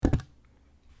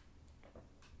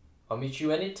I'll meet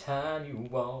you anytime you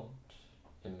want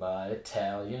in my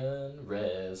Italian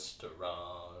restaurant.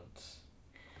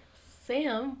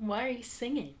 Sam, why are you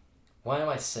singing? Why am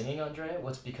I singing, Andrea? Well,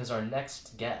 it's because our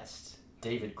next guest,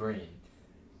 David Greene,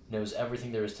 knows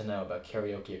everything there is to know about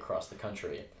karaoke across the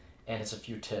country and has a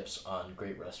few tips on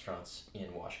great restaurants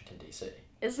in Washington, D.C.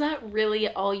 Is that really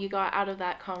all you got out of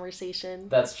that conversation?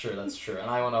 That's true. And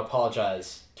I want to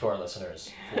apologize to our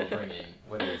listeners for bringing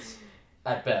what is,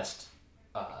 at best,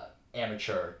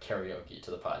 amateur karaoke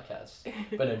to the podcast.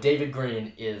 But no, David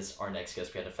Greene is our next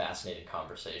guest. We had a fascinating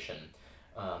conversation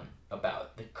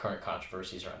about the current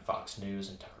controversies around Fox News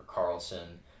and Tucker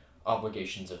Carlson,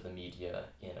 obligations of the media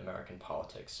in American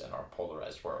politics and our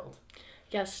polarized world.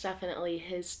 Yes, definitely.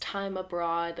 His time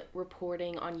abroad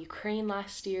reporting on Ukraine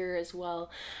last year, as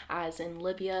well as in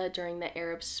Libya during the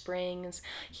Arab Springs.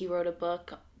 He wrote a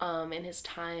book in his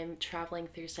time traveling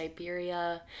through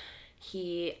Siberia.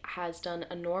 He has done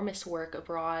enormous work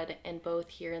abroad, and both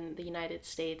here in the United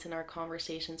States, and our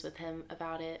conversations with him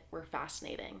about it were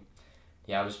fascinating.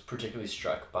 Yeah, I was particularly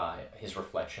struck by his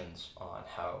reflections on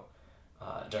how,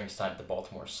 during his time at the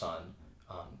Baltimore Sun,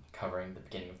 covering the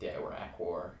beginning of the Iraq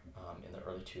War in the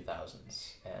early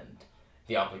 2000s, and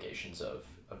the obligations of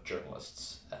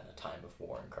journalists at a time of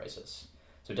war and crisis.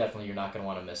 So definitely you're not going to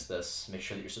want to miss this. Make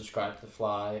sure that you're subscribed to The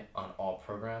Fly on all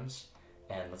programs,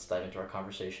 and let's dive into our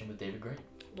conversation with David Greene.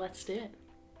 Let's do it.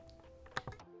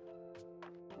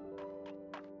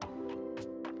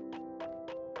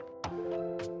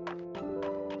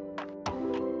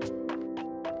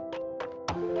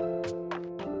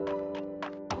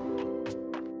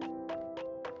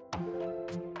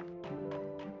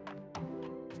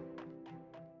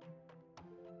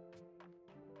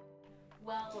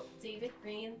 Well, David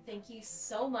Greene, thank you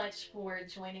so much for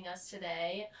joining us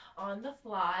today on The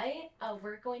Fly.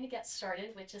 We're going to get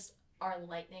started with just our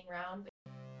lightning round.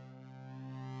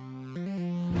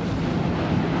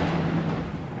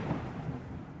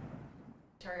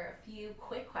 A few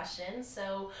quick questions.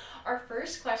 So, our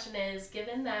first question is,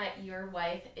 given that your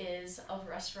wife is a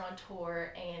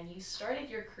restaurateur and you started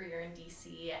your career in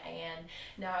DC and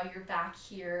now you're back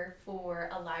here for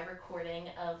a live recording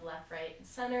of Left, Right, and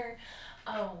Center,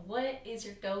 what is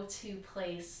your go to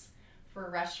place for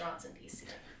restaurants in DC?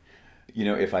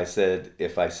 If I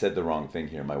said the wrong thing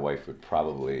here, my wife would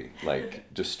probably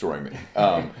destroy me.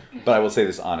 But I will say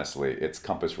this honestly: it's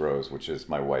Compass Rose, which is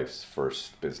my wife's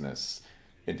first business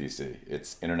in DC.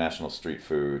 It's international street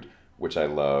food, which I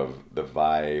love. The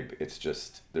vibe, it's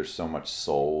just there's so much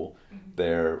soul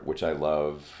there, which I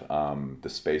love. The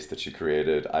space that she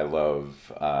created, I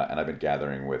love, and I've been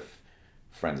gathering with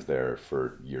friends there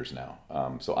for years now.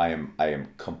 So I am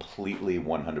completely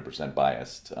 100%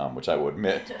 biased, which I will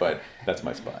admit, but that's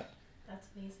my spot. That's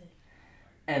amazing.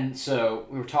 And so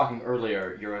we were talking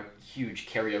earlier, you're a huge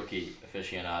karaoke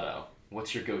aficionado.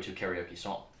 What's your go-to karaoke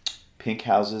song? Pink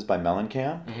Houses by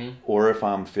Mellencamp, or if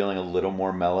I'm feeling a little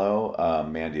more mellow,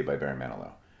 Mandy by Barry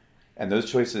Manilow. And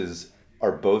those choices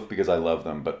are both because I love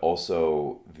them, but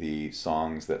also the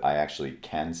songs that I actually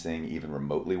can sing even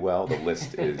remotely well. The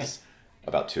list is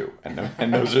about two, and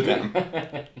those are them.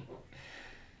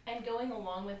 And going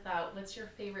along with that, what's your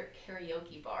favorite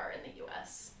karaoke bar in the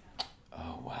US?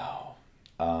 Oh, wow.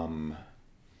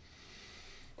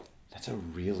 That's a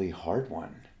really hard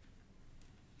one.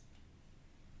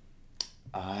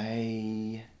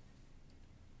 I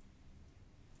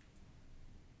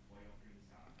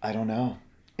don't know.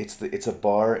 It's a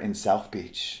bar in South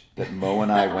Beach that Mo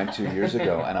and I went to years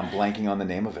ago, and I'm blanking on the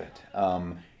name of it.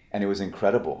 And it was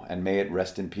incredible, and may it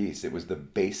rest in peace. It was the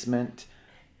basement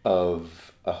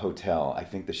of a hotel, I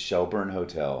think the Shelburne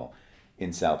Hotel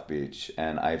in South Beach,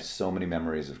 and I have so many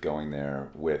memories of going there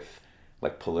with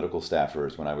political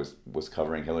staffers when I was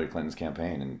covering Hillary Clinton's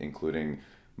campaign, and including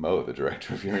Mo, the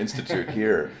director of your institute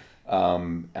here.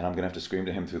 And I'm gonna have to scream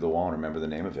to him through the wall and remember the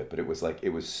name of it. But it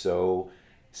was so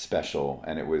special,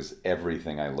 and it was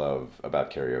everything I love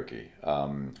about karaoke.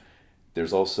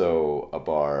 There's also a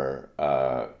bar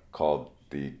called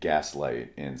the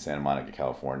Gaslight in Santa Monica,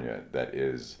 California, that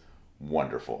is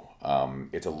wonderful.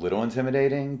 It's a little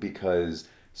intimidating because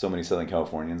so many Southern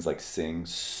Californians sing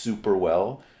super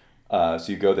well. So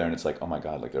you go there and it's like, oh my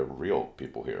God, there are real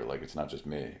people here. It's not just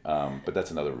me. But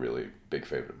that's another really big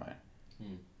favorite of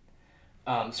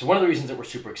mine. So one of the reasons that we're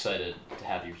super excited to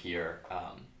have you here,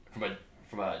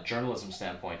 from a journalism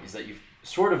standpoint, is that you've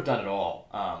sort of done it all.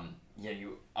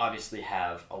 You obviously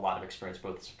have a lot of experience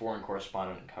both as a foreign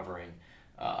correspondent and covering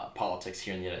politics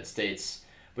here in the United States,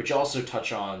 but you also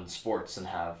touch on sports and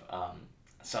have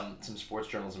some sports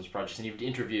journalism projects, and you've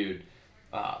interviewed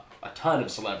a ton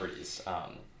of celebrities,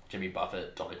 Jimmy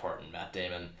Buffett, Dolly Parton, Matt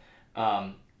Damon.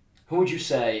 Who would you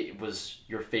say was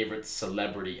your favorite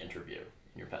celebrity interview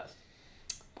in your past?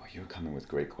 Boy, you're coming with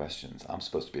great questions. I'm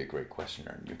supposed to be a great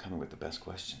questioner, and you're coming with the best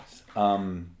questions.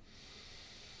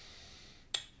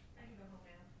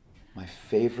 My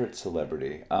favorite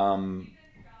celebrity. I'm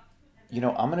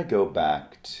going to go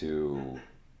back to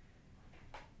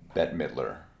Bette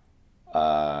Midler,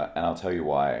 and I'll tell you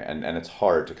why. And it's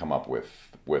hard to come up with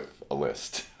a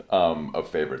list of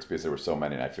favorites because there were so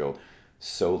many, and I feel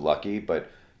so lucky.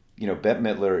 But Bette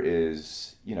Midler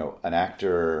is an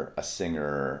actor, a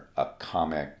singer, a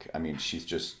comic. I mean,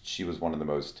 she was one of the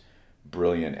most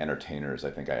brilliant entertainers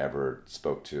I think I ever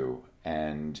spoke to,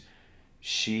 and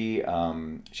she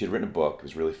had written a book. It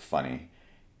was really funny,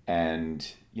 and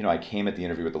I came at the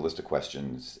interview with a list of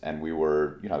questions, and we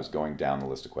were I was going down the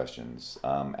list of questions,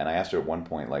 and I asked her at one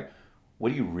point, like, what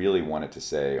do you really want it to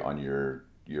say on your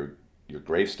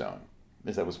gravestone?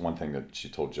 Because that was one thing that she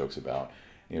told jokes about.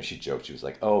 She joked. She was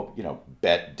like, oh,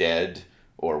 bet dead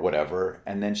or whatever,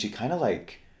 and then she kind of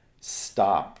like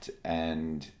stopped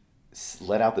and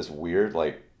let out this weird,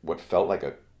 like, what felt like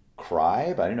a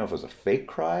cry, but I didn't know if it was a fake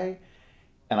cry,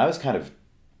 and I was kind of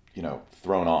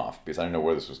thrown off because I didn't know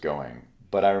where this was going.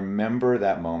 But I remember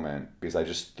that moment because I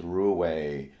just threw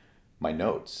away my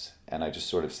notes and I just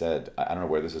sort of said, I don't know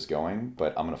where this is going,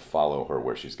 but I'm going to follow her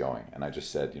where she's going. And I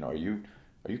just said, are you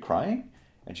crying?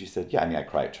 And she said, yeah, I mean, I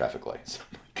cry at traffic lights.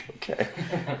 I'm like, okay.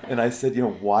 And I said,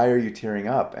 why are you tearing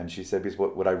up? And she said, because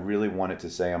what I really wanted to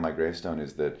say on my gravestone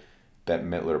is that Bette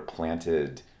Midler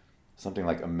planted something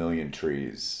like 1 million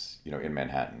trees, in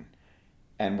Manhattan.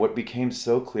 And what became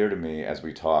so clear to me as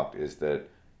we talked is that,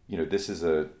 this is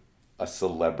a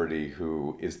celebrity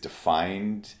who is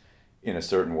defined in a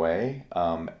certain way,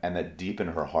 and that deep in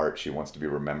her heart, she wants to be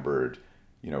remembered,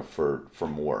 for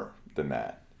more than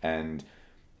that. And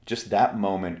just that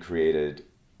moment created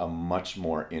a much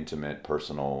more intimate,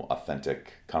 personal,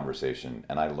 authentic conversation.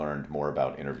 And I learned more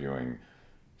about interviewing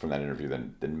from that interview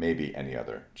than maybe any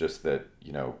other. Just that,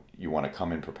 you want to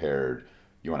come in prepared,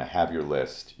 you want to have your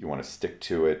list, you want to stick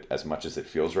to it as much as it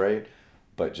feels right,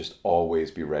 but just always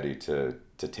be ready to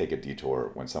take a detour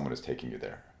when someone is taking you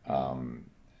there. And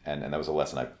that was a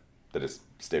lesson that has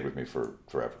stayed with me for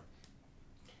forever.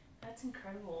 That's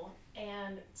incredible.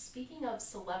 And speaking of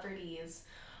celebrities,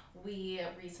 we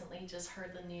recently just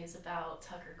heard the news about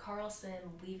Tucker Carlson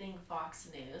leaving Fox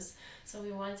News. So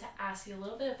we wanted to ask you a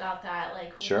little bit about that.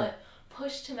 Like, Sure. what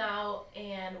pushed him out,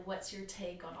 and what's your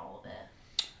take on all of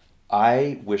it?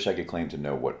 I wish I could claim to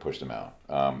know what pushed him out,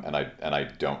 and I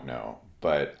don't know,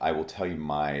 but I will tell you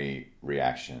my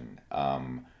reaction.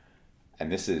 And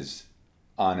this is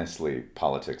honestly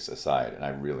politics aside, and I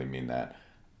really mean that.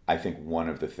 I think one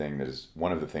of the things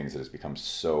that has become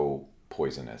so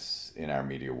poisonous in our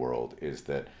media world is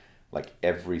that, like,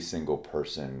 every single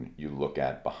person you look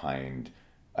at behind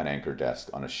an anchor desk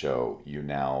on a show, you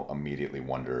now immediately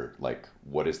wonder, like,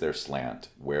 what is their slant?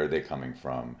 Where are they coming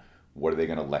from? What are they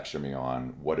going to lecture me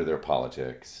on? What are their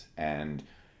politics? And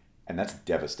that's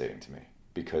devastating to me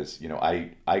because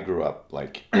I grew up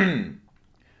like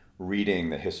reading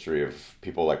the history of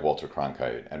people like Walter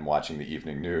Cronkite and watching the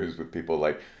evening news with people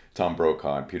like Tom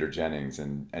Brokaw and Peter Jennings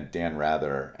and Dan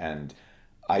Rather. And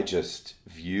I just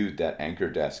viewed that anchor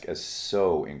desk as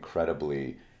so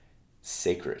incredibly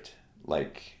sacred.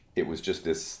 Like, it was just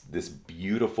this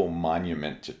beautiful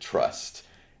monument to trust.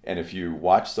 And if you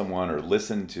watch someone or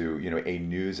listen to, a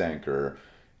news anchor,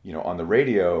 on the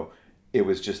radio, it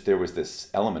was just, there was this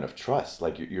element of trust.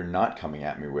 Like, you're not coming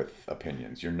at me with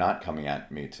opinions. You're not coming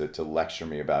at me to lecture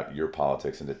me about your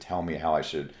politics and to tell me how I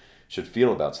should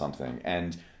feel about something.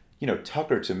 And,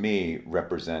 Tucker to me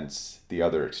represents the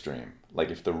other extreme. Like,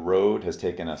 if the road has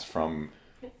taken us from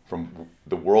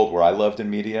the world where I loved in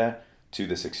media to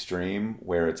this extreme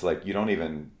where it's like you don't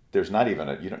even there's not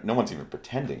even no one's even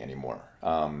pretending anymore.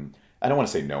 I don't want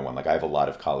to say no one. Like, I have a lot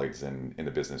of colleagues in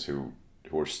the business who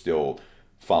are still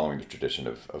following the tradition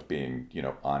of being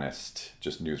honest,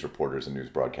 just news reporters and news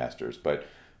broadcasters. But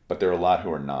there are a lot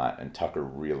who are not, and Tucker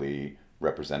really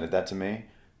represented that to me.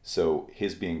 So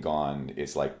his being gone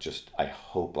is like, just, I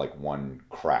hope, like one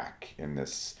crack in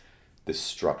this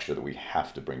structure that we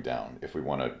have to bring down if we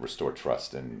want to restore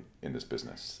trust in this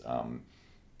business.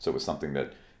 So it was something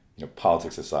that,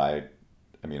 politics aside,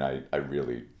 I mean, I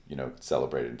really,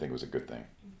 celebrated and think it was a good thing.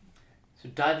 So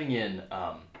diving in,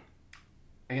 I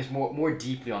guess more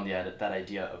deeply on that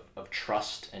idea of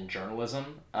trust and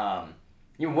journalism.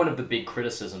 One of the big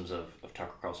criticisms of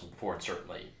Tucker Carlson before, and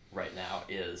certainly right now,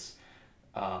 is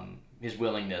his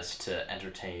willingness to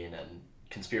entertain and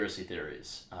conspiracy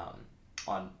theories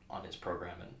on his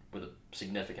program and with a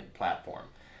significant platform.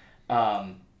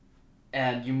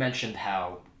 And you mentioned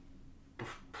how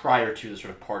prior to the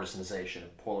sort of partisanization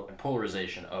and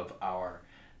polarization of our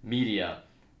media,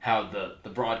 how the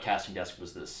broadcasting desk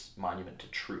was this monument to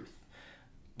truth.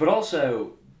 But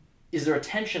also, is there a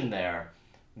tension there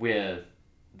with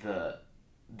the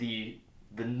the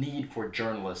the need for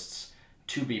journalists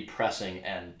to be pressing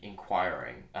and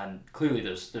inquiring? And clearly,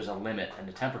 there's a limit and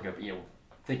a temper. But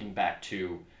thinking back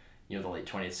to the late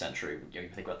 20th century, you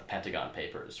think about the Pentagon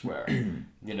Papers, where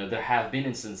there have been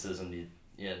instances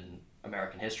in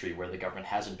American history where the government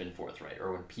hasn't been forthright,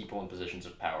 or when people in positions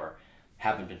of power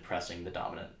haven't been pressing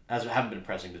haven't been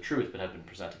pressing the truth, but have been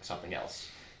presenting something else.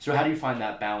 So how do you find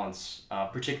that balance,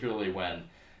 particularly when,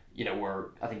 we're,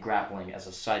 I think, grappling as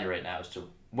a society right now as to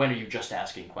when are you just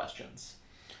asking questions?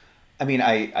 I mean,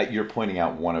 you're pointing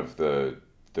out one of the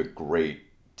great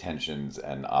tensions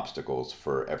and obstacles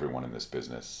for everyone in this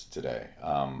business today.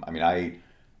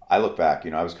 I look back.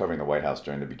 I was covering the White House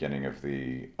during the beginning of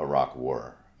the Iraq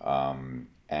War,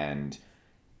 and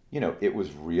it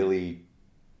was really,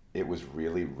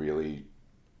 really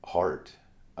hard,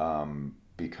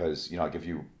 because I'll give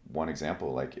you one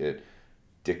example.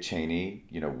 Dick Cheney,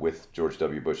 with George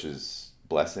W. Bush's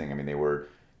blessing. I mean, they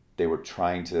were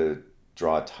trying to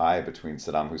draw a tie between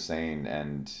Saddam Hussein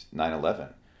and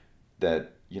 9/11.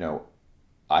 That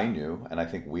I knew, and I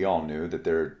think we all knew that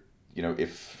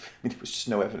if there was just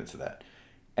no evidence of that,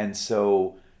 and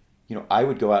so I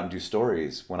would go out and do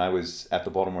stories when I was at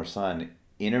the Baltimore Sun,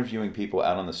 interviewing people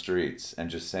out on the streets and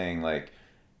just saying, like,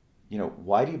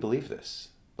 why do you believe this?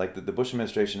 Like, the Bush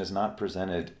administration has not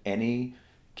presented any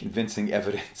convincing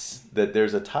evidence that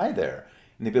there's a tie there.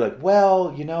 And they'd be like,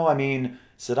 well, I mean,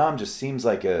 Saddam just seems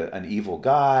like an evil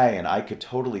guy, and I could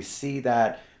totally see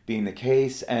that being the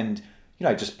case. And,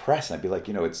 I just press, and I'd be like,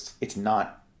 it's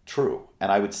not true.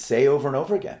 And I would say over and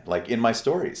over again, like in my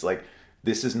stories, like,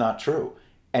 this is not true.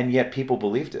 And yet people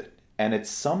believed it. And at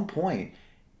some point,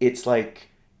 it's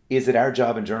like, is it our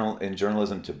job in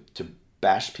journalism to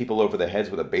bash people over the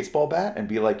heads with a baseball bat and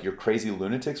be like, you're crazy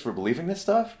lunatics for believing this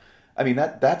stuff? I mean,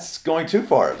 that's going too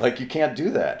far. Like, you can't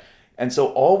do that. And so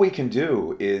all we can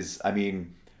do is,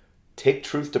 take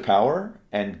truth to power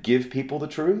and give people the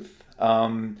truth.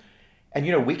 And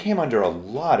we came under a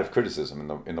lot of criticism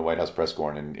in the White House press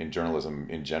corps and in journalism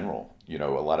in general. A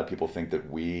lot of people think that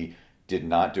we did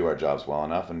not do our jobs well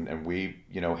enough, and we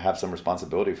have some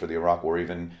responsibility for the Iraq War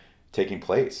even taking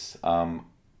place.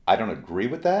 I don't agree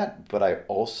with that, but I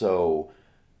also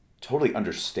totally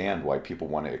understand why people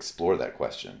want to explore that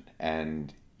question.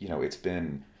 And it's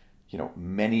been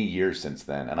many years since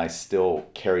then, and I still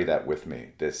carry that with me.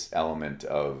 This element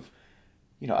of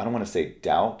I don't want to say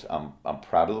doubt. I'm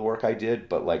proud of the work I did,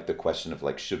 but like the question of,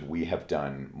 like, should we have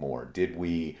done more? Did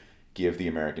we give the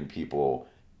American people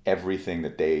everything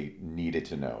that they needed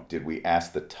to know? Did we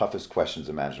ask the toughest questions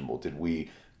imaginable? Did we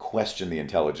question the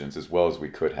intelligence as well as we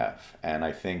could have? And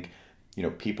I think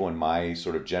people in my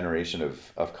sort of generation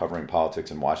of covering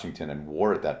politics in Washington and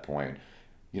war at that point,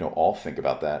 all think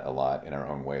about that a lot in our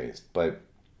own ways. But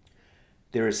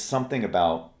there is something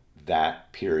about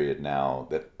that period now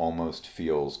that almost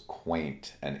feels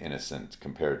quaint and innocent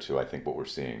compared to, I think, what we're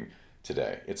seeing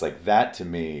today. It's like, that to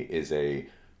me is a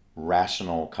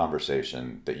rational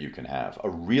conversation that you can have,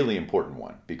 a really important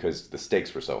one, because the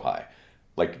stakes were so high.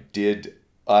 Like, did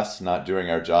us not doing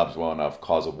our jobs well enough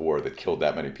cause a war that killed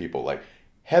that many people? Like,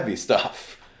 heavy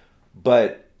stuff.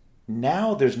 But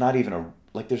now there's not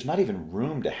even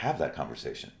room to have that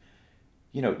conversation.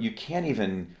 You can't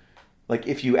even, like,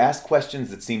 if you ask questions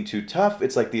that seem too tough,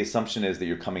 it's like the assumption is that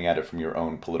you're coming at it from your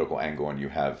own political angle and you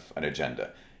have an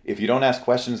agenda. If you don't ask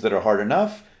questions that are hard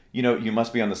enough, you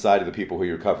must be on the side of the people who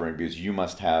you're covering because you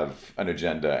must have an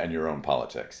agenda and your own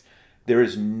politics. There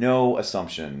is no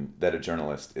assumption that a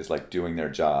journalist is, like, doing their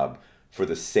job for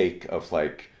the sake of,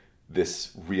 like,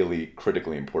 this really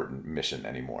critically important mission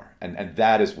anymore. And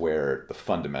that is where the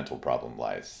fundamental problem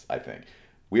lies, I think.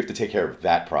 We have to take care of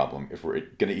that problem if we're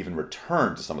going to even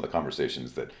return to some of the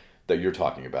conversations that you're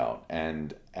talking about.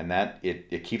 And that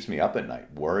it keeps me up at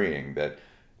night worrying that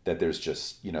there's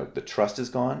just, the trust is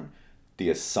gone. The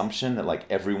assumption that, like,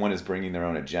 everyone is bringing their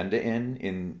own agenda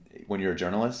in when you're a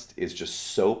journalist is just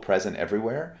so present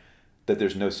everywhere that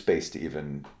there's no space to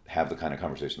even have the kind of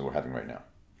conversation that we're having right now.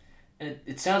 And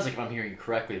it sounds like, if I'm hearing you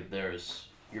correctly, that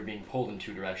you're being pulled in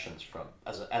two directions from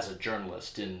as a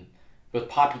journalist, in both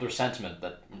popular sentiment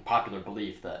and popular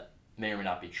belief that may or may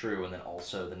not be true, and then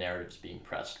also the narratives being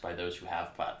pressed by those who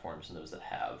have platforms and those that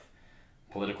have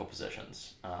political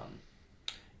positions.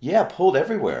 Yeah, pulled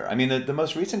everywhere. I mean, the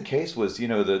most recent case was, the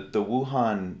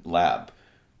Wuhan lab,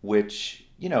 which,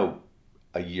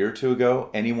 a year or two ago,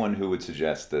 anyone who would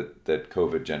suggest that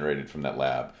COVID generated from that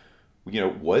lab,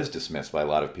 was dismissed by a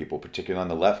lot of people, particularly on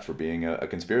the left, for being a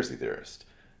conspiracy theorist.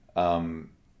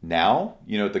 Now,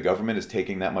 the government is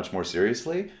taking that much more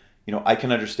seriously. I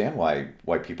can understand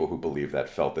why people who believe that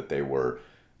felt that they were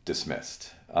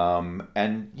dismissed.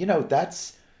 And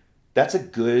that's a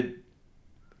good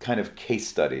kind of case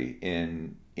study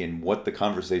in what the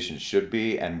conversation should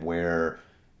be and where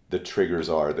the triggers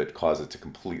are that cause it to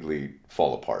completely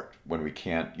fall apart when we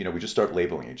can't, we just start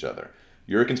labeling each other.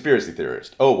 You're a conspiracy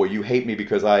theorist. Oh, well, you hate me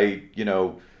because I,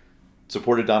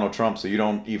 supported Donald Trump, so you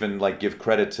don't even like give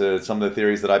credit to some of the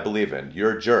theories that I believe in.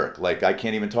 You're a jerk. Like, I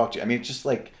can't even talk to you. I mean, it's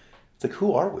like,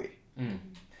 who are we? Mm.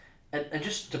 And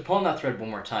just to pull on that thread one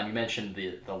more time, you mentioned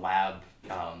the lab,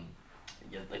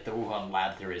 like the Wuhan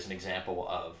lab theory is an example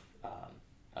of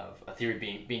a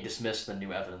theory being dismissed and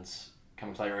new evidence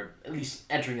coming to light, or at least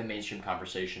entering the mainstream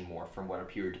conversation more from what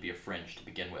appeared to be a fringe to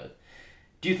begin with.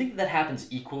 Do you think that happens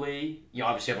equally? You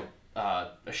obviously have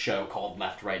a show called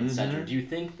Left, Right, and Center. Do you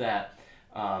think that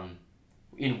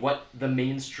in what the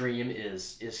mainstream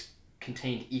is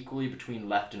contained equally between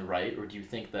left and right, or do you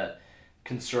think that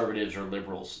conservatives or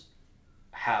liberals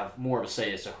have more of a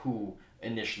say as to who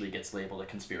initially gets labeled a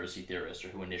conspiracy theorist or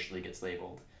who initially gets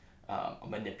labeled a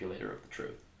manipulator of the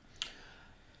truth?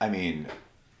 I mean,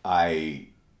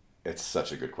 it's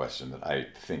such a good question that I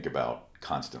think about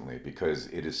constantly, because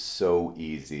it is so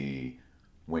easy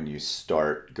when you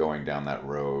start going down that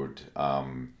road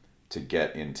to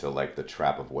get into like the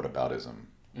trap of whataboutism.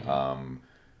 Mm-hmm.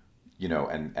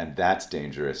 And that's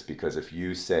dangerous, because if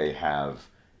you say have,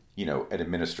 an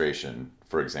administration,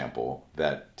 for example,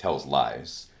 that tells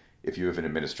lies, if you have an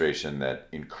administration that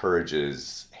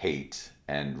encourages hate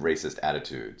and racist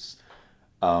attitudes,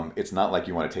 it's not like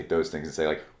you want to take those things and say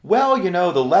like, well,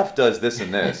 the left does this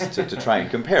and this to try and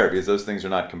compare, because those things are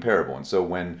not comparable. And so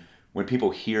when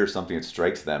people hear something that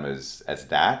strikes them as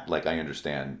that, like, I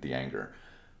understand the anger.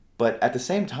 But at the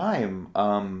same time,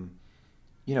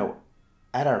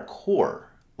 at our core,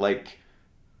 like,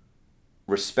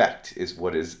 respect is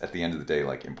what is at the end of the day,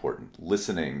 like, important.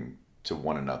 Listening to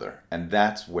one another. And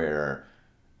that's where,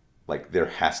 like, there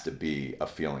has to be a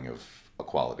feeling of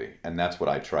equality. And that's what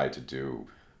I try to do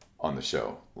on the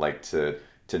show. Like, to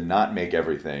not make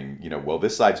everything, well,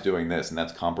 this side's doing this and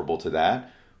that's comparable to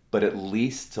that, but at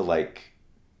least to, like,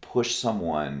 push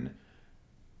someone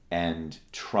and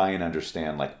try and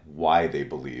understand, like, why they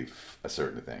believe a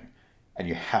certain thing. And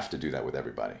you have to do that with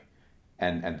everybody.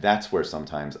 And that's where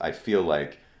sometimes I feel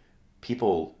like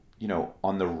people,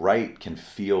 on the right can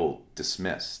feel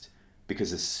dismissed,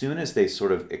 because as soon as they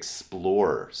sort of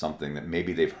explore something that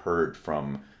maybe they've heard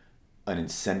from an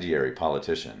incendiary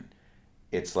politician,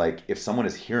 it's like, if someone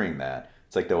is hearing that,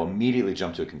 it's like they'll immediately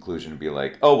jump to a conclusion and be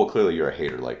like, oh, well, clearly you're a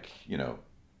hater, like,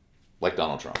 like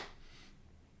Donald Trump.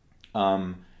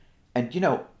 And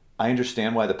I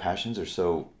understand why the passions are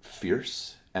so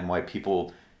fierce and why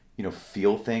people,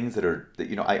 feel things that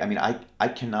I mean, I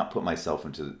cannot put myself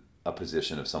into a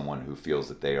position of someone who feels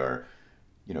that they are,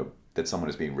 that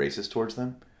someone is being racist towards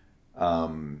them.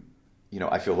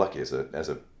 I feel lucky as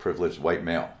a privileged white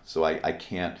male. So I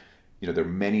can't, there are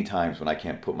many times when I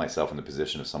can't put myself in the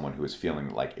position of someone who is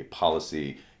feeling like a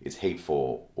policy is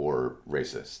hateful or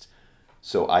racist.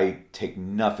 So I take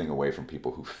nothing away from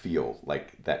people who feel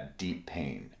like that deep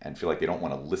pain and feel like they don't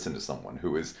want to listen to someone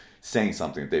who is saying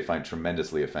something that they find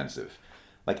tremendously offensive.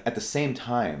 Like, at the same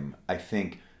time, I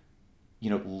think,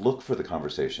 look for the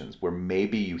conversations where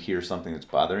maybe you hear something that's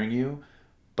bothering you,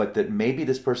 but that maybe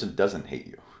this person doesn't hate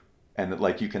you. And that,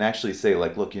 like, you can actually say,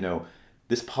 like, look,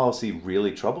 this policy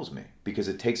really troubles me because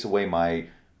it takes away my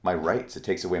rights. It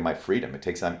takes away my freedom. It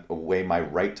takes away my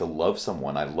right to love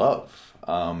someone I love.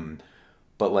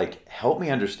 But, like, help me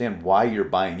understand why you're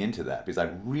buying into that, because I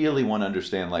really want to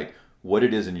understand, like, what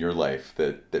it is in your life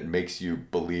that makes you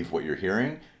believe what you're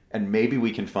hearing, and maybe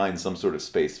we can find some sort of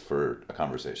space for a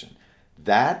conversation.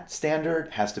 That standard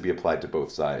has to be applied to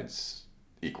both sides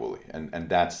equally, and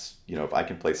that's, if I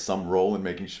can play some role in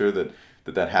making sure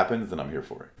that happens, then I'm here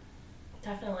for it.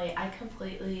 Definitely. I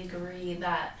completely agree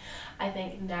that I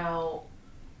think now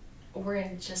we're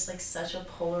in just like such a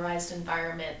polarized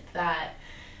environment that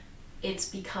it's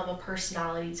become a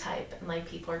personality type, and like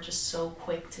people are just so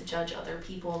quick to judge other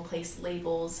people and place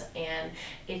labels, and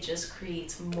it just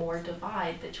creates more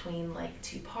divide between like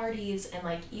two parties. And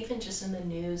like even just in the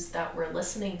news that we're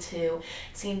listening to,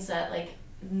 it seems that like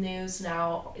news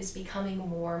now is becoming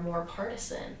more and more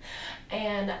partisan.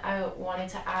 And I wanted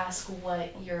to ask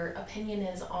what your opinion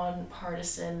is on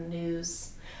partisan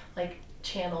news like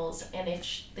channels, and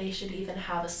if they should even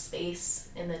have a space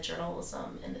in the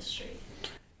journalism industry.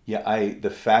 Yeah, the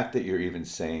fact that you're even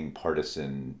saying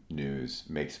partisan news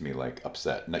makes me like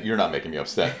upset. No, you're not making me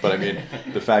upset, but I mean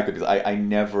the fact that because I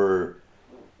never,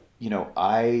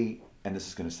 and this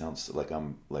is gonna sound like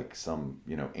I'm like some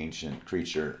ancient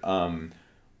creature,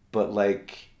 but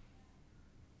like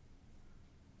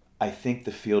I think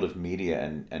the field of media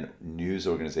and news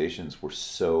organizations were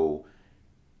so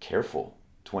careful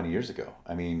 20 years ago.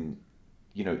 I mean,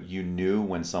 you knew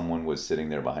when someone was sitting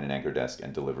there behind an anchor desk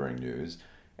and delivering news,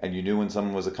 and you knew when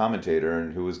someone was a commentator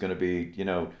and who was going to be,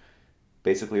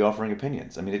 basically offering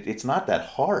opinions. I mean, it's not that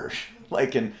hard.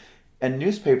 Like, and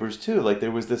newspapers too. Like,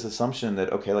 there was this assumption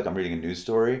that, okay, like I'm reading a news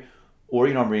story, or,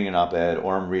 I'm reading an op-ed,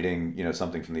 or I'm reading,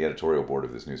 something from the editorial board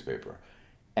of this newspaper.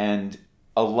 And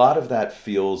a lot of that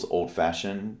feels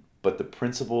old-fashioned, but the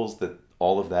principles that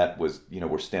all of that was,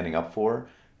 we're standing up for,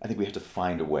 I think we have to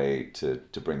find a way to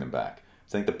bring them back.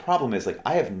 So I think the problem is, like,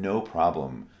 I have no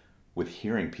problem with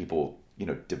hearing people,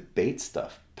 debate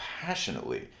stuff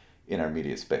passionately in our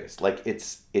media space. Like,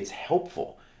 it's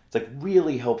helpful. It's like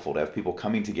really helpful to have people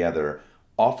coming together,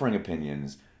 offering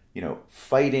opinions,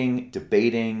 fighting,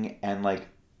 debating, and like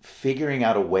figuring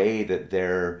out a way that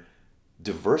their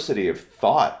diversity of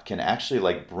thought can actually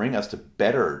like bring us to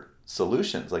better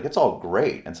solutions. Like, it's all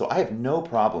great. And so I have no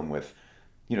problem with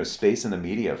space in the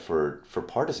media for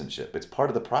partisanship. It's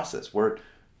part of the process. We're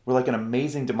like an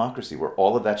amazing democracy where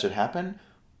all of that should happen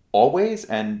always,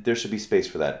 and there should be space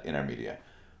for that in our media.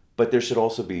 But there should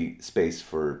also be space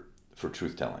for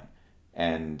truth telling,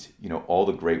 and all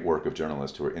the great work of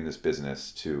journalists who are in this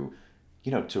business to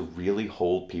really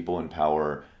hold people in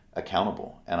power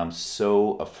accountable. And I'm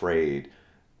so afraid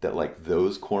that like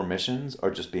those core missions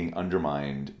are just being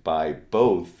undermined by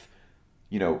both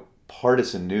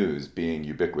partisan news being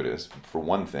ubiquitous for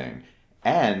one thing,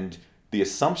 and the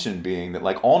assumption being that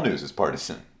like all news is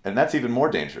partisan, and that's even more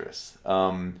dangerous.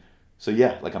 So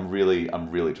yeah, like I'm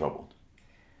really troubled.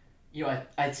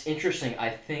 It's interesting. I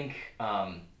think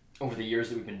over the years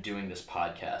that we've been doing this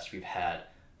podcast, we've had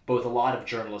both a lot of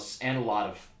journalists and a lot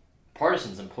of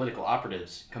partisans and political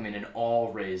operatives come in and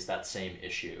all raise that same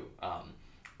issue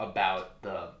about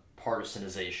the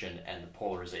partisanization and the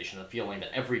polarization, the feeling that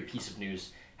every piece of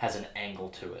news has an angle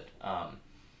to it.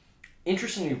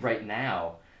 Interestingly, right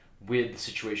now, with the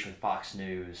situation with Fox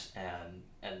News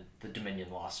and the Dominion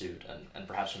lawsuit and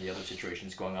perhaps some of the other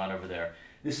situations going on over there,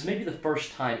 this is maybe the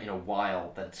first time in a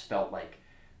while that it's felt like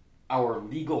our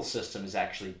legal system is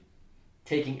actually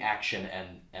taking action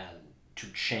and to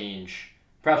change,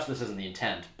 perhaps this isn't the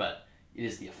intent, but it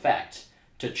is the effect,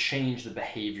 to change the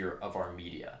behavior of our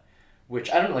media. Which,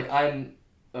 I don't know, like, I'm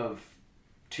of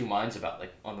two minds about.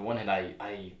 Like, on the one hand,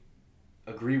 I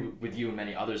agree with you and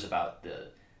many others about the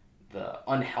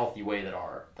unhealthy way that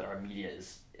our media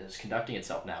is conducting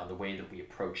itself now, the way that we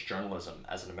approach journalism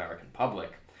as an American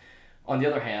public. On the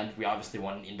other hand, we obviously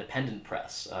want an independent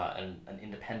press and an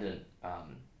independent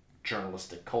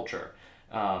journalistic culture.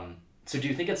 So do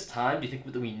you think it's time? Do you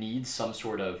think that we need some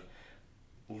sort of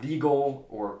legal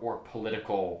or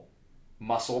political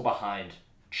muscle behind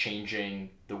changing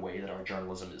the way that our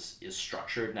journalism is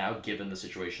structured now, given the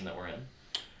situation that we're in?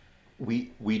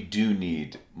 We do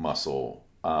need muscle.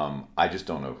 I just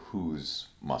don't know whose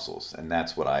muscles, and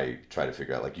that's what I try to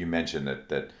figure out. Like you mentioned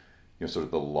that sort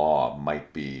of the law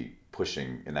might be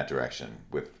pushing in that direction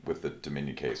with the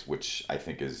Dominion case, which I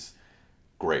think is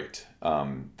great.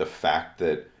 The fact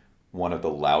that one of the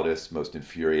loudest, most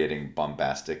infuriating,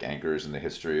 bombastic anchors in the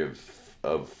history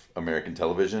of American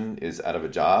television is out of a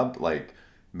job, like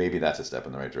maybe that's a step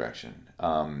in the right direction.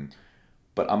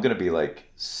 But I'm gonna be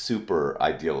like super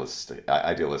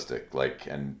idealistic, like,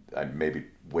 and maybe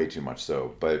way too much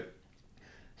so. But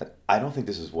I don't think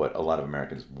this is what a lot of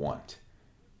Americans want,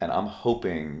 and I'm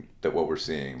hoping that what we're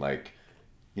seeing, like,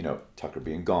 Tucker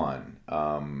being gone,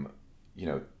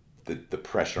 the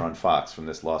pressure on Fox from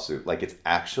this lawsuit, like it's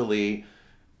actually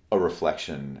a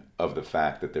reflection of the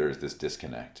fact that there is this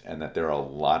disconnect, and that there are a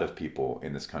lot of people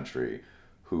in this country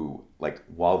who, like,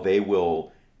 while they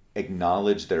will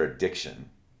acknowledge their addiction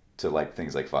to like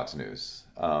things like Fox News,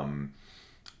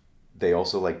 they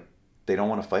also like they don't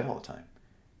want to fight all the time,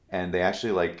 and they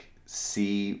actually like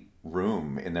see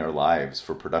room in their lives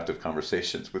for productive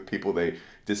conversations with people they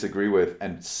disagree with,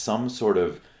 and some sort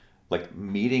of like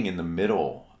meeting in the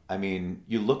middle. I mean,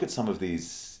 you look at some of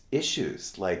these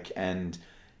issues, like, and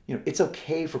it's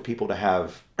okay for people to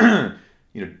have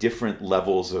different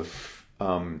levels of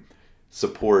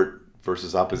support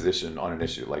versus opposition on an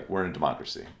issue. Like, we're in a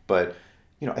democracy, but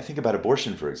I think about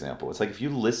abortion, for example. It's like if you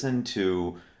listen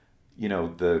to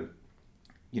the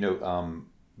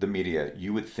the media,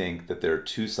 you would think that there are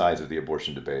two sides of the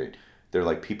abortion debate. they're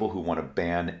like people who want to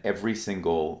ban every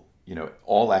single,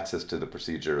 all access to the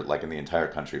procedure, like in the entire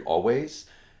country always,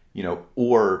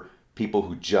 or people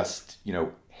who just,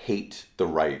 hate the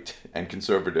right and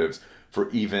conservatives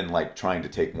for even like trying to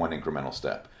take one incremental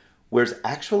step. Whereas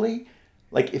actually,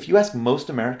 like if you ask most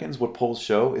Americans, what polls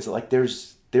show is that like there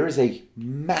is a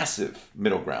massive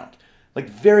middle ground. Like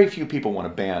very few people want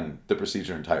to ban the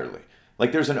procedure entirely.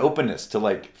 Like there's an openness to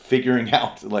like figuring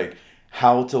out like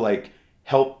how to like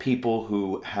help people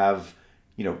who have,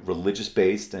 religious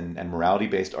based and morality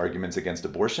based arguments against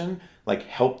abortion, like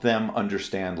help them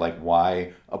understand like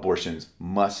why abortions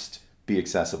must be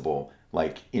accessible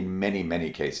like in many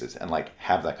many cases, and like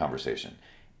have that conversation.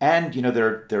 And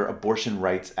there are abortion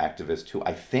rights activists who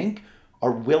I think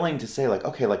are willing to say like,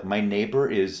 okay, like my neighbor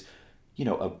is,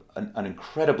 an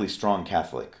incredibly strong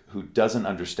Catholic who doesn't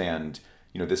understand,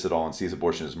 this at all and sees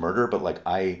abortion as murder, but like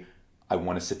I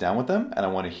want to sit down with them and I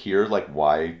want to hear like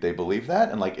why they believe that,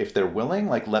 and like if they're willing,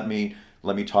 like let me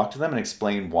talk to them and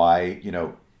explain why,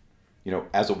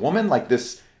 as a woman, like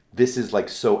this is like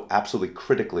so absolutely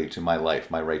critically to my life,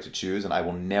 my right to choose, and I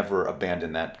will never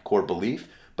abandon that core belief,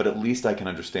 but at least I can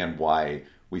understand why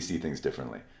we see things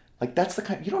differently. Like that's the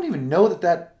kind, you don't even know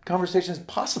that conversation is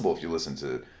possible if you listen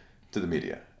to the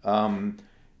media. You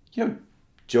know,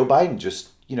 Joe Biden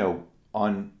just,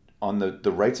 on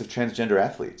the rights of transgender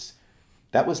athletes,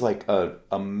 that was like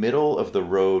a middle of the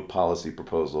road policy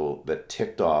proposal that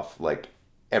ticked off like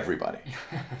everybody.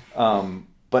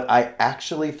 But I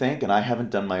actually think, and I haven't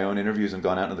done my own interviews and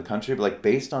gone out into the country, but like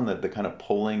based on the kind of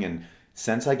polling and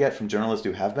sense I get from journalists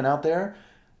who have been out there,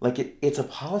 like it's a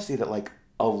policy that like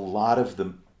a lot of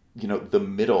the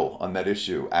middle on that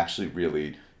issue actually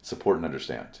really support and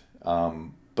understand.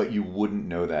 But you wouldn't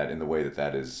know that in the way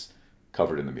that is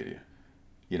covered in the media.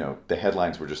 The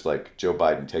headlines were just like Joe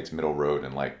Biden takes middle road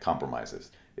and like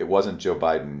compromises. It wasn't Joe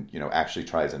Biden, actually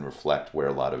tries and reflect where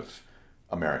a lot of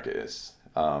America is.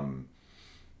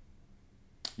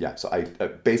 Yeah, so I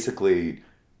basically,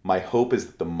 my hope is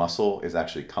that the muscle is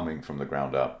actually coming from the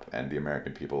ground up, and the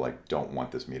American people like don't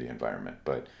want this media environment.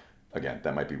 But again,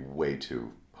 that might be way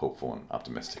too hopeful and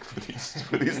optimistic for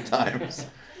these times.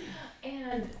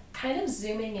 And kind of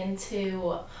zooming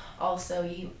into, also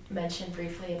you mentioned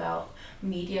briefly about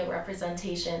media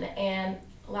representation, and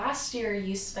last year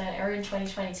you spent, or in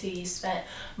 2022, you spent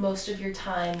most of your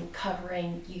time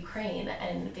covering Ukraine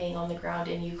and being on the ground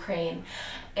in Ukraine.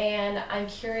 And I'm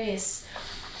curious,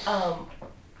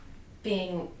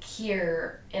 being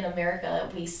here in America,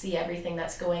 we see everything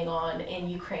that's going on in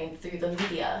Ukraine through the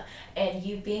media, and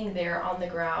you being there on the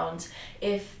ground,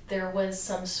 if there was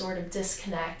some sort of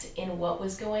disconnect in what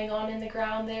was going on in the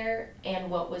ground there and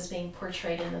what was being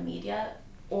portrayed in the media,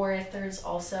 or if there's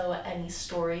also any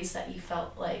stories that you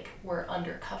felt like were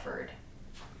undercovered.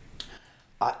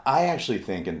 I actually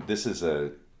think, and this is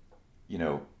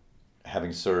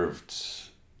having served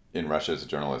in Russia as a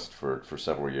journalist for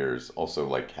several years, also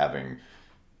like having,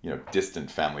 distant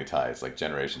family ties, like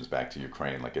generations back to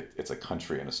Ukraine, like it's a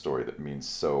country and a story that means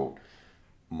so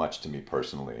much to me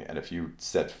personally. And if you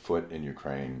set foot in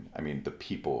Ukraine, I mean, the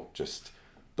people, just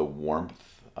the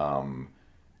warmth,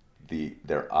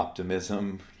 their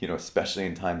optimism, especially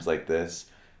in times like this,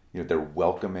 they're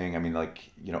welcoming. I mean,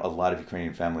 like, a lot of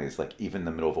Ukrainian families, like even in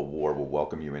the middle of a war, will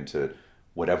welcome you into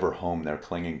whatever home they're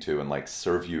clinging to and like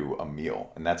serve you a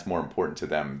meal. And that's more important to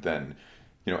them than,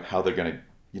 how they're going to,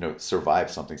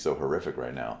 survive something so horrific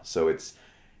right now. So it's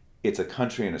a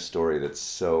country and a story that's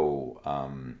so,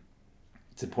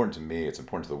 it's important to me. It's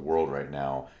important to the world right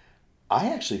now. I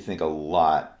actually think a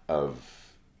lot of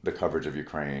the coverage of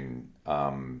Ukraine,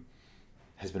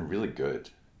 has been really good,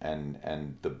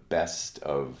 and the best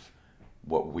of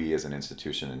what we as an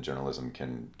institution in journalism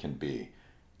can be.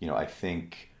 I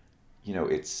think,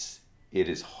 it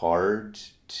is hard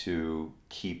to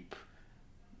keep,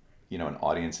 an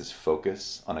audience's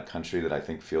focus on a country that I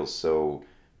think feels so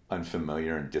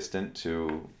unfamiliar and distant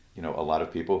to, a lot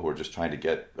of people who are just trying to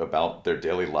get about their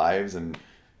daily lives and,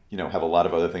 have a lot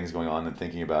of other things going on than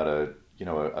thinking about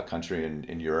a country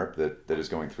in Europe that is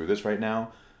going through this right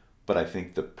now. But I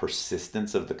think the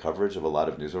persistence of the coverage of a lot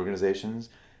of news organizations,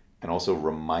 and also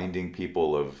reminding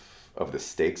people of the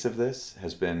stakes of this,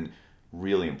 has been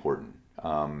really important.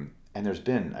 And there's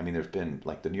been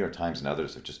like the New York Times and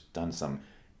others have just done some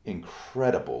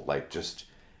incredible, like just,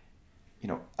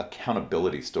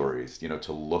 accountability stories,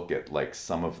 to look at like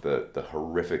some of the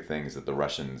horrific things that the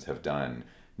Russians have done,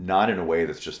 not in a way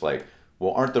that's just like,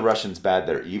 well, aren't the Russians bad?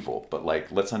 They're evil. But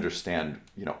like, let's understand,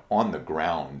 on the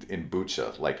ground in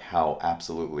Bucha, like how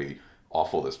absolutely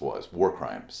awful this was, war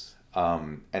crimes.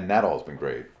 And that all has been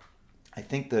great. I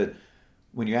think that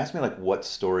when you ask me like what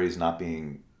story is not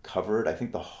being covered, I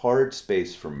think the hard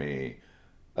space for me,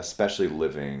 especially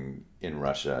living in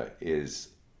Russia, is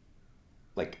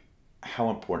like how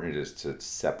important it is to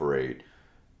separate,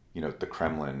 the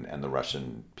Kremlin and the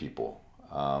Russian people.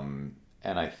 And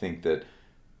I think that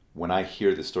when I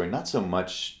hear the story, not so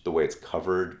much the way it's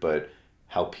covered, but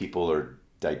how people are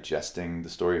digesting the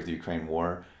story of the Ukraine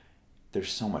war,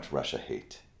 there's so much Russia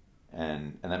hate.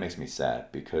 And that makes me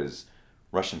sad because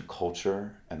Russian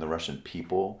culture and the Russian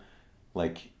people,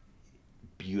 like,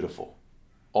 beautiful,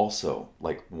 also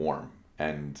like warm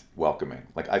and welcoming.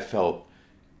 Like I felt,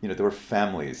 there were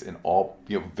families in all,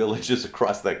 villages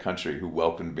across that country who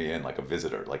welcomed me in like a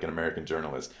visitor, like an American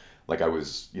journalist. Like I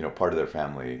was, part of their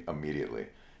family immediately.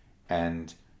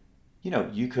 And,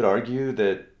 you could argue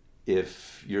that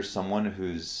if you're someone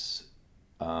who's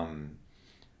um,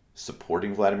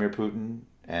 supporting Vladimir Putin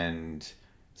and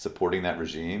supporting that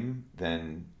regime,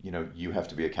 then you have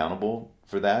to be accountable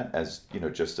for that as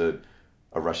just a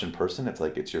Russian person. It's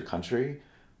like it's your country,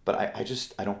 but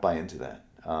I don't buy into that.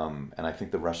 And I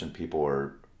think the Russian people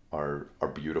are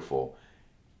beautiful,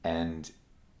 and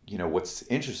what's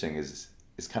interesting is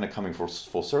kind of coming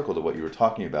full circle to what you were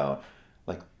talking about.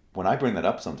 Like when I bring that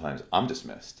up, sometimes I'm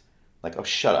dismissed. Like, oh,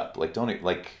 shut up! Like don't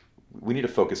like we need to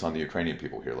focus on the Ukrainian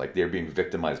people here. Like they're being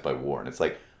victimized by war, and it's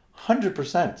like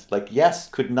 100%. Like yes,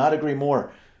 could not agree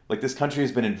more. Like this country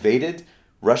has been invaded.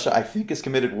 Russia, I think, has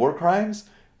committed war crimes.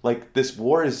 Like this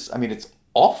war is, I mean, it's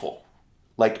awful.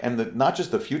 Like, and not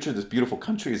just the future of this beautiful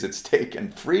country is at stake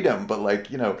and freedom, but like,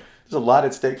 there's a lot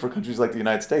at stake for countries like the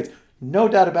United States. No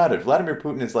doubt about it. Vladimir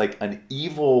Putin is like an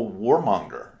evil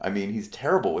warmonger. I mean, he's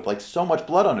terrible with like so much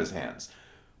blood on his hands.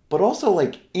 But also,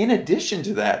 like, in addition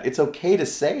to that, it's okay to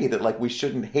say that, like, we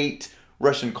shouldn't hate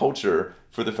Russian culture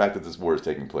for the fact that this war is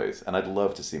taking place. And I'd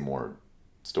love to see more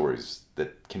stories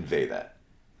that convey that.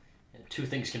 Two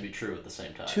things can be true at the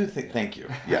same time. Thank you.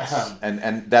 Yes.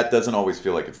 And that doesn't always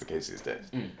feel like it's the case these days.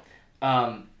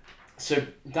 So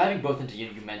diving both into,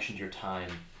 you mentioned your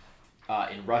time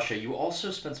in Russia. You also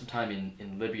spent some time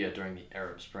in Libya during the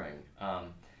Arab Spring.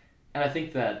 And I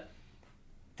think that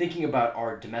thinking about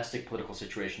our domestic political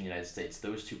situation in the United States,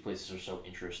 those two places are so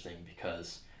interesting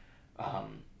because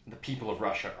the people of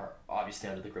Russia are obviously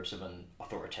under the grips of an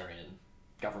authoritarian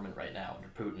government right now under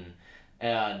Putin.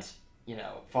 And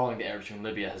following the Arab Spring,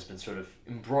 Libya has been sort of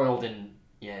embroiled in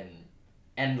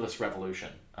endless revolution,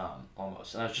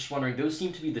 almost. And I was just wondering, those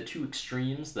seem to be the two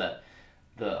extremes that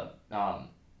the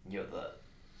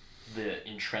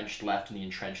entrenched left and the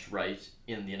entrenched right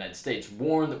in the United States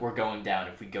warn that we're going down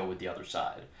if we go with the other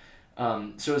side.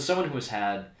 So as someone who has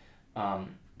had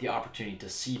the opportunity to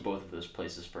see both of those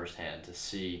places firsthand, to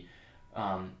see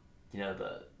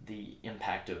the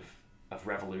impact of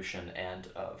revolution and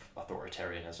of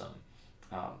authoritarianism,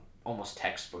 almost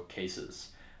textbook cases.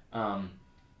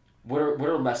 What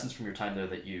are lessons from your time there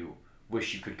that you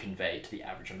wish you could convey to the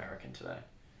average American today?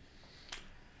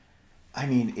 I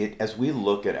mean, as we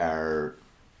look at our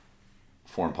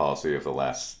foreign policy of the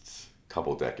last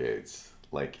couple decades,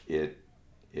 like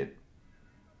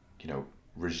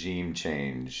regime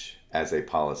change as a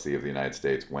policy of the United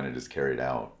States when it is carried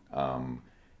out,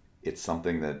 it's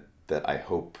something that I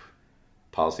hope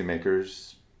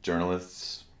policymakers,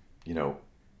 journalists,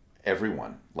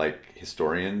 everyone, like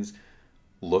historians,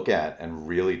 look at and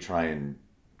really try and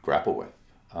grapple with.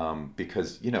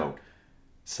 Because,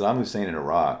 Saddam Hussein in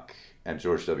Iraq and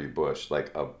George W. Bush,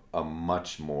 like a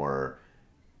much more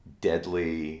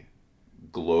deadly,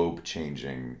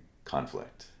 globe-changing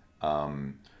conflict.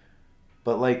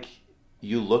 But like,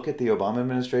 you look at the Obama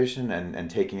administration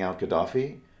and taking out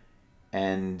Gaddafi,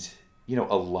 and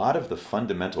a lot of the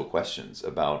fundamental questions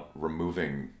about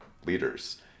removing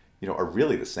leaders, are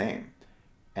really the same.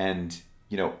 And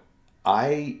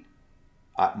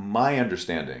my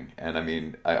understanding, and I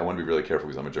mean, I want to be really careful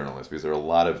because I'm a journalist, because there are a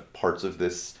lot of parts of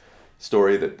this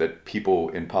story that people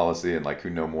in policy and like who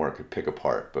know more could pick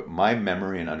apart. But my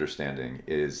memory and understanding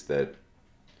is that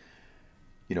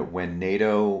when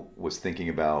NATO was thinking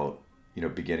about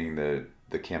beginning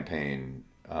the campaign,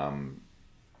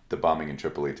 the bombing in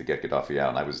Tripoli to get Gaddafi out,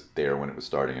 and I was there when it was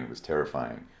starting, and it was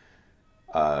terrifying.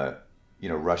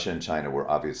 Russia and China were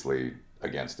obviously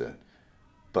against it,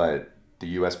 but the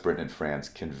U.S., Britain, and France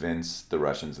convinced the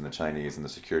Russians and the Chinese and the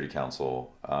Security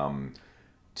Council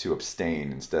to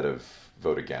abstain instead of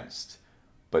vote against.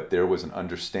 But there was an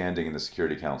understanding in the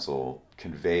Security Council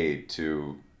conveyed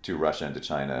to Russia and to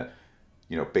China,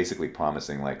 basically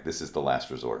promising like this is the last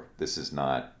resort. This is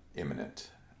not imminent.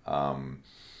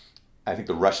 I think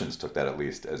the Russians took that at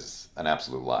least as an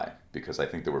absolute lie, because I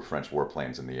think there were French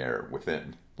warplanes in the air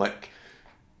within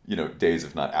days,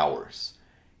 if not hours.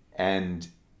 And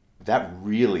that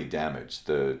really damaged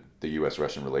the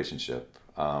U.S.-Russian relationship.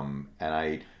 And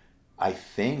I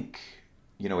think,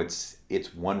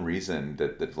 it's one reason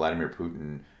that Vladimir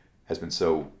Putin has been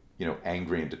so,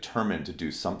 angry and determined to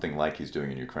do something like he's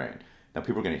doing in Ukraine. Now,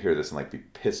 people are going to hear this and like be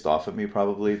pissed off at me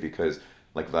probably because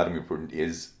like Vladimir Putin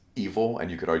is evil, and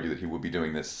you could argue that he would be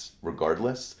doing this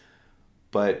regardless.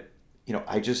 But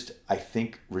I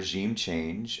think regime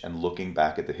change and looking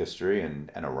back at the history and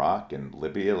Iraq and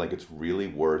Libya, like it's really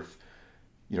worth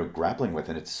grappling with,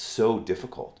 and it's so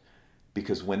difficult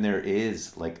because when there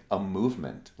is like a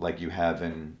movement like you have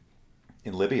in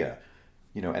Libya,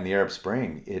 and the Arab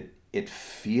Spring, it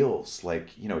feels like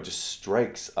it just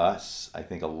strikes us. I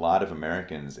think a lot of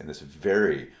Americans in this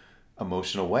very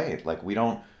emotional way. Like we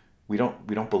don't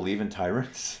believe in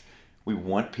tyrants. We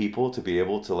want people to be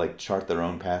able to like chart their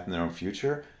own path and their own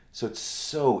future. So it's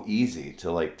so easy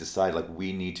to like decide like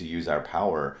we need to use our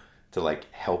power to like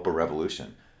help a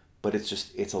revolution. But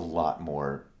it's a lot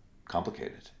more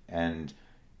complicated. And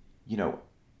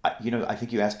I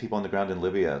think you ask people on the ground in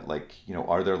Libya, like,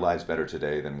 are their lives better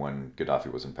today than when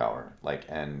Gaddafi was in power? Like,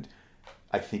 and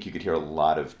I think you could hear a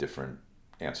lot of different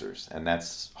answers. And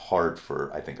that's hard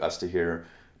for, I think, us to hear.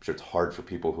 I'm sure it's hard for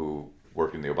people who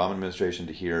work in the Obama administration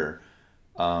to hear.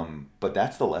 But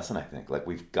that's the lesson, I think. Like,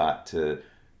 we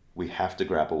have to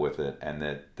grapple with it, and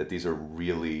that these are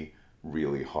really,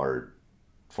 really hard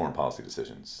foreign policy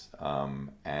decisions.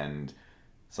 And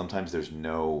sometimes there's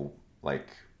no, like,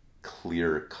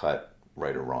 clear cut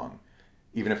right or wrong.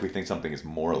 Even if we think something is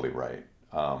morally right,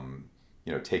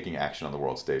 taking action on the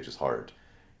world stage is hard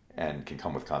and can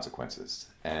come with consequences.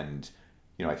 And,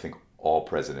 I think all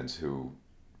presidents who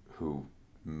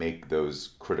make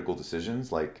those critical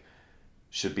decisions, like,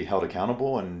 should be held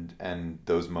accountable, and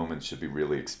those moments should be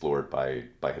really explored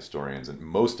by historians, and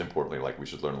most importantly, like, we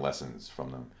should learn lessons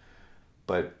from them.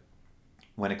 But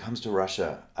when it comes to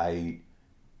Russia,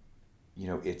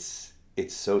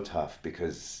 it's so tough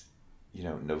because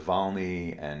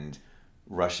Navalny and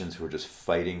Russians who are just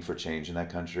fighting for change in that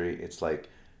country, it's like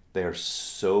they are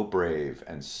so brave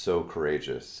and so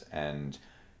courageous. And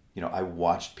I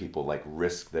watched people like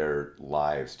risk their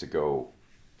lives to go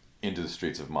into the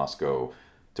streets of Moscow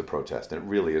to protest, and it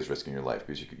really is risking your life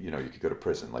because you could go to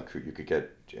prison. Like, you could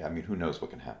get, I mean, who knows what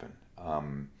can happen.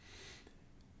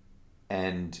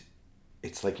 And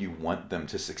it's like you want them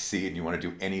to succeed, and you want to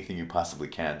do anything you possibly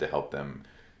can to help them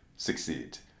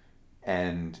succeed.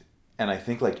 And I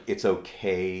think, like, it's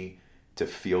okay to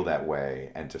feel that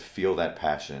way, and to feel that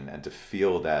passion, and to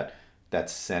feel that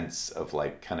sense of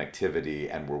like connectivity,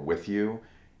 and we're with you,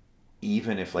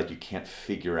 even if like you can't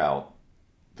figure out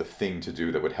the thing to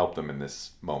do that would help them in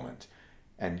this moment.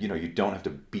 And you don't have to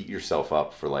beat yourself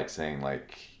up for like saying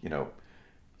like,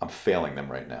 I'm failing them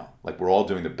right now. Like, we're all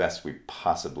doing the best we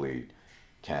possibly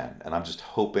can. And I'm just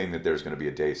hoping that there's going to be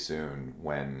a day soon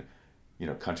when,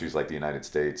 countries like the United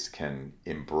States can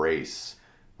embrace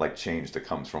like change that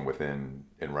comes from within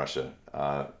in Russia.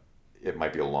 It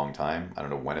might be a long time. I don't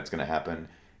know when it's going to happen.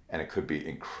 And it could be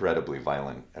incredibly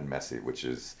violent and messy, which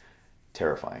is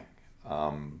terrifying.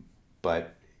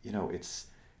 But,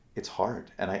 it's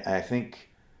hard. And I think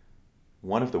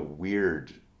one of the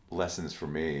weird lessons for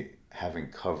me, having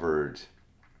covered,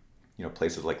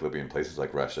 places like Libya and places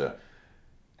like Russia,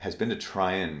 has been to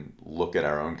try and look at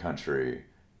our own country,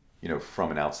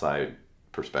 from an outside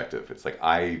perspective. It's like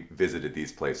I visited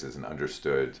these places and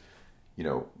understood,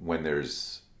 when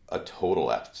there's a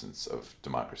total absence of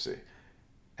democracy.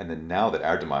 And then now that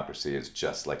our democracy is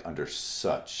just like under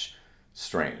such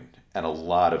strain, and a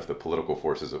lot of the political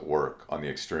forces at work on the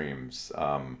extremes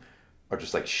are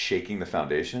just like shaking the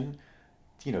foundation,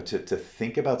 to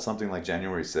think about something like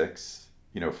January 6th,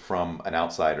 from an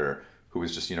outsider who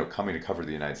was just, coming to cover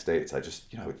the United States. I just,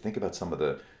 I would think about some of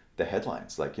the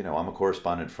headlines. Like, I'm a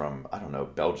correspondent from, I don't know,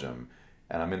 Belgium,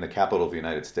 and I'm in the capital of the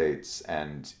United States,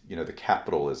 and, the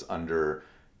capital is under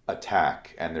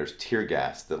attack, and there's tear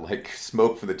gas that like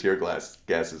smoke from the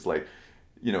gas is like,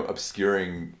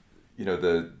 obscuring,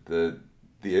 the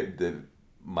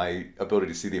my ability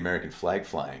to see the American flag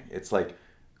flying. It's like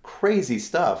crazy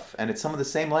stuff, and it's some of the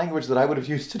same language that I would have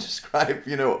used to describe,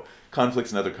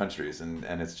 conflicts in other countries, and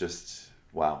it's just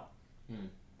wow.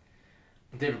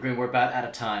 David Greene, we're about out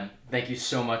of time. Thank you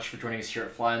so much for joining us here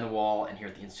at Fly on the Wall and here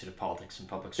at the Institute of Politics and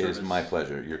Public Service. It is my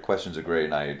pleasure. Your questions are great,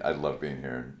 and I love being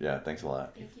here. Yeah, thanks a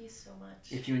lot. Thank you so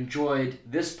much. If you enjoyed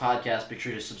this podcast, make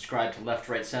sure to subscribe to Left,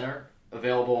 Right, Center.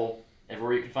 Available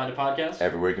everywhere you can find a podcast.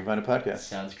 Everywhere you can find a podcast.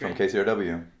 Sounds great. From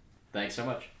KCRW. Thanks so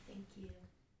much. Thank you.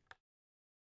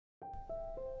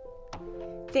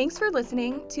 Thanks for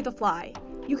listening to The Fly.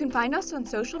 You can find us on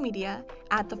social media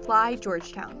at The Fly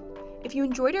Georgetown. If you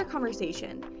enjoyed our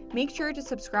conversation, make sure to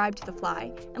subscribe to The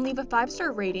Fly and leave a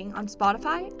 5-star rating on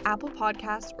Spotify, Apple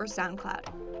Podcasts, or SoundCloud.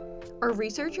 Our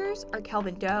researchers are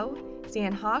Kelvin Doe,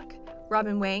 Zan Hawk,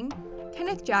 Robin Wang,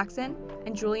 Kenneth Jackson,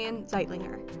 and Julian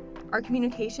Zeitlinger. Our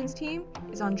communications team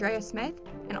is Andrea Smith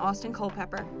and Austin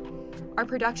Culpepper. Our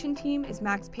production team is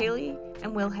Max Paley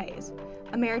and Will Hayes.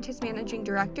 Emeritus Managing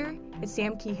Director is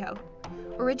Sam Kehoe.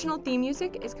 Original theme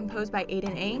music is composed by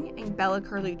Aidan Ang and Bella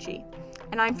Carlucci.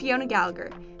 And I'm Fiona Gallagher,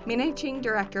 Managing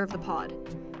Director of the pod.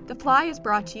 The Fly is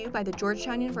brought to you by the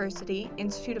Georgetown University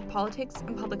Institute of Politics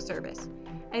and Public Service,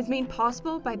 and is made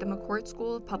possible by the McCourt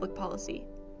School of Public Policy.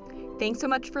 Thanks so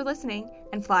much for listening,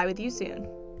 and fly with you soon.